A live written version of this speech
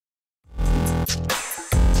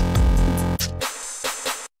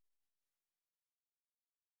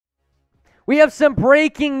We have some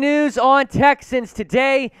breaking news on Texans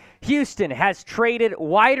Today. Houston has traded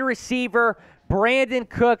wide receiver Brandin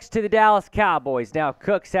Cooks to the Dallas Cowboys. Now,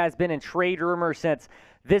 Cooks has been in trade rumors since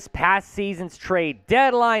this past season's trade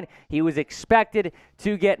deadline. He was expected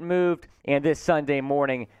to get moved, and this Sunday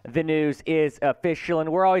morning, the news is official.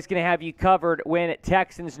 And we're always going to have you covered when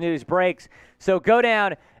Texans news breaks. So go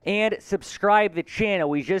down and subscribe to the channel.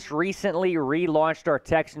 We just recently relaunched our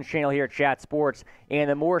Texans channel here at Chat Sports, and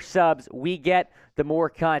the more subs we get, the more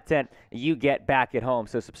content you get back at home.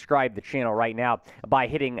 So subscribe to the channel right now by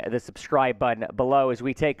hitting the subscribe button below as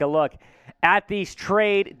we take a look at these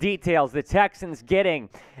trade details. The Texans getting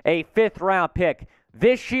a 5th-round pick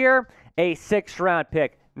this year, a 6th-round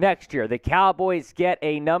pick next year. The Cowboys get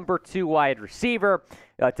a number 2 wide receiver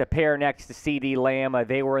to pair next to CeeDee Lamb.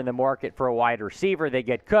 They were in the market for a wide receiver. They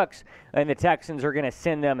get Cooks, and the Texans are going to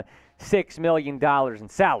send them $6 million in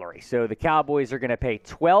salary. So the Cowboys are going to pay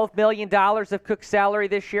 $12 million of Cook's salary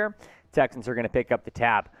this year. Texans are going to pick up the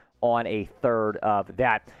tab on a third of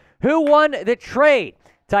that. Who won the trade?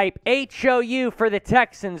 Type HOU for the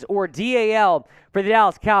Texans or DAL for the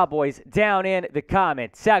Dallas Cowboys down in the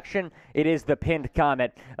comment section. It is the pinned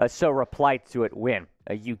comment, so reply to it when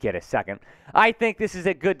you get a second. I think this is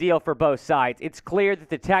a good deal for both sides. It's clear that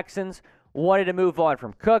the Texans wanted to move on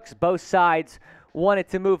from Cooks. Both sides wanted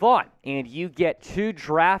to move on. And you get 2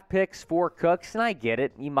 draft picks for Cooks, and I get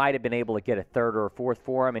it. You might have been able to get a 3rd or a 4th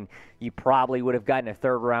for him, and you probably would have gotten a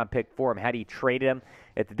 3rd-round pick for him had he traded him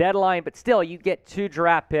at the deadline. But still, you get 2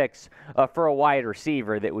 draft picks for a wide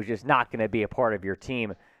receiver that was just not going to be a part of your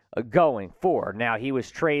team going forward. Now, he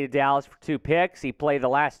was traded to Dallas for 2 picks. He played the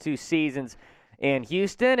last 2 seasons in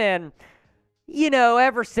Houston, and you know,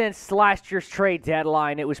 ever since last year's trade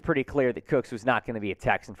deadline, it was pretty clear that Cooks was not going to be a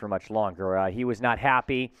Texan for much longer. He was not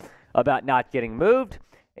happy about not getting moved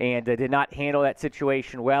and did not handle that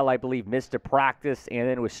situation well. I believe missed a practice and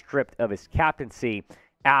then was stripped of his captaincy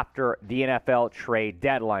after the NFL trade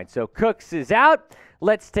deadline. So Cooks is out.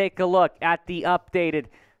 Let's take a look at the updated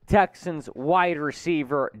Texans wide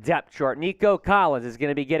receiver depth chart. Nico Collins is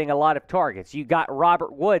going to be getting a lot of targets. You got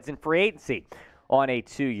Robert Woods in free agency on a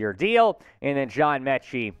 2-year deal, and then John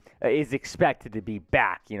Mechie is expected to be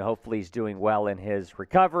back. You know, hopefully he's doing well in his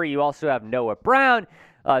recovery. You also have Noah Brown,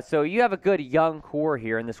 so you have a good young core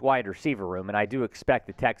here in this wide receiver room, and I do expect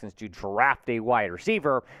the Texans to draft a wide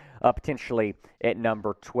receiver, potentially at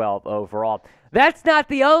number 12 overall. That's not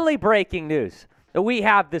the only breaking news that we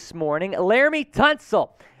have this morning. Laremy Tunsil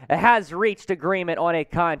has reached agreement on a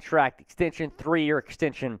contract extension, 3-year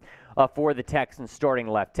extension for the Texans starting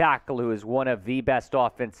left tackle, who is one of the best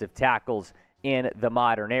offensive tackles in the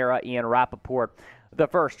modern era. Ian Rappaport, the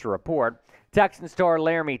first to report. Texan star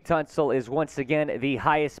Laremy Tunsil is once again the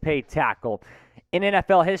highest paid tackle in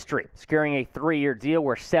NFL history, securing a 3-year deal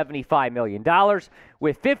worth $75 million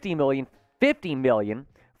with $50 million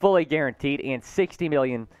fully guaranteed and $60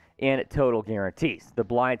 million in total guarantees. The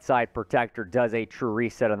blindside protector does a true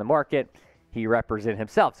reset on the market. He represents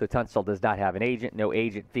himself, so Tunsil does not have an agent, no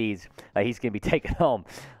agent fees. He's going to be taking home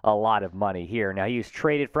a lot of money here. Now, he was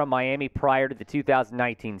traded from Miami prior to the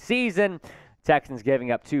 2019 season. Texans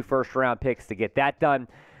giving up 2 first-round picks to get that done.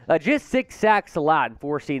 Just 6 sacks allowed in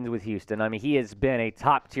 4 seasons with Houston. I mean, he has been a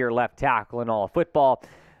top-tier left tackle in all of football.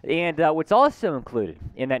 And what's also included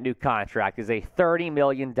in that new contract is a $30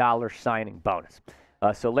 million signing bonus.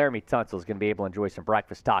 So Laremy Tunsil is going to be able to enjoy some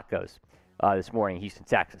breakfast tacos this morning in Houston,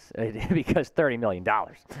 Texas, because $30 million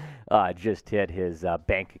just hit his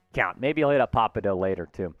bank account. Maybe he'll hit up Papa Dough later,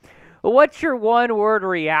 too. What's your one-word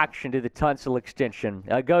reaction to the Tunsil extension?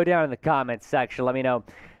 Go down in the comments section. Let me know.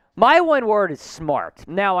 My one word is smart.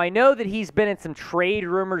 Now, I know that he's been in some trade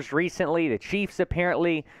rumors recently. The Chiefs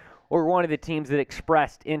apparently were one of the teams that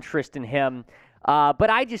expressed interest in him. But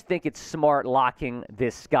I just think it's smart locking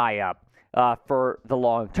this guy up for the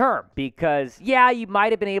long term because, yeah, you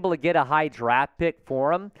might have been able to get a high draft pick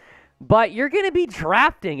for him, but you're going to be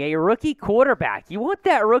drafting a rookie quarterback. You want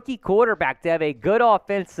that rookie quarterback to have a good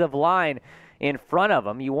offensive line in front of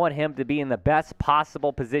him. You want him to be in the best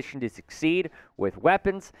possible position to succeed with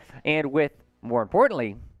weapons and with, more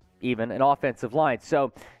importantly, even an offensive line.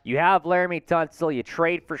 So you have Laremy Tunsil, you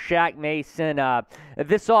trade for Shaq Mason.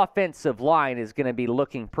 This offensive line is going to be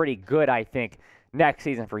looking pretty good, I think, next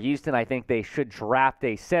season for Houston. I think they should draft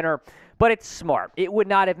a center, but it's smart. It would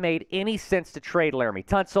not have made any sense to trade Laremy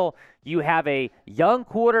Tunsil. You have a young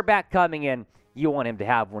quarterback coming in. You want him to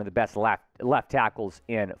have one of the best left tackles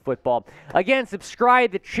in football. Again,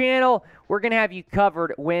 subscribe to the channel. We're going to have you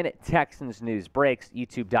covered when Texans news breaks.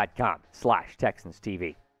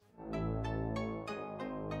 YouTube.com/TexansTV.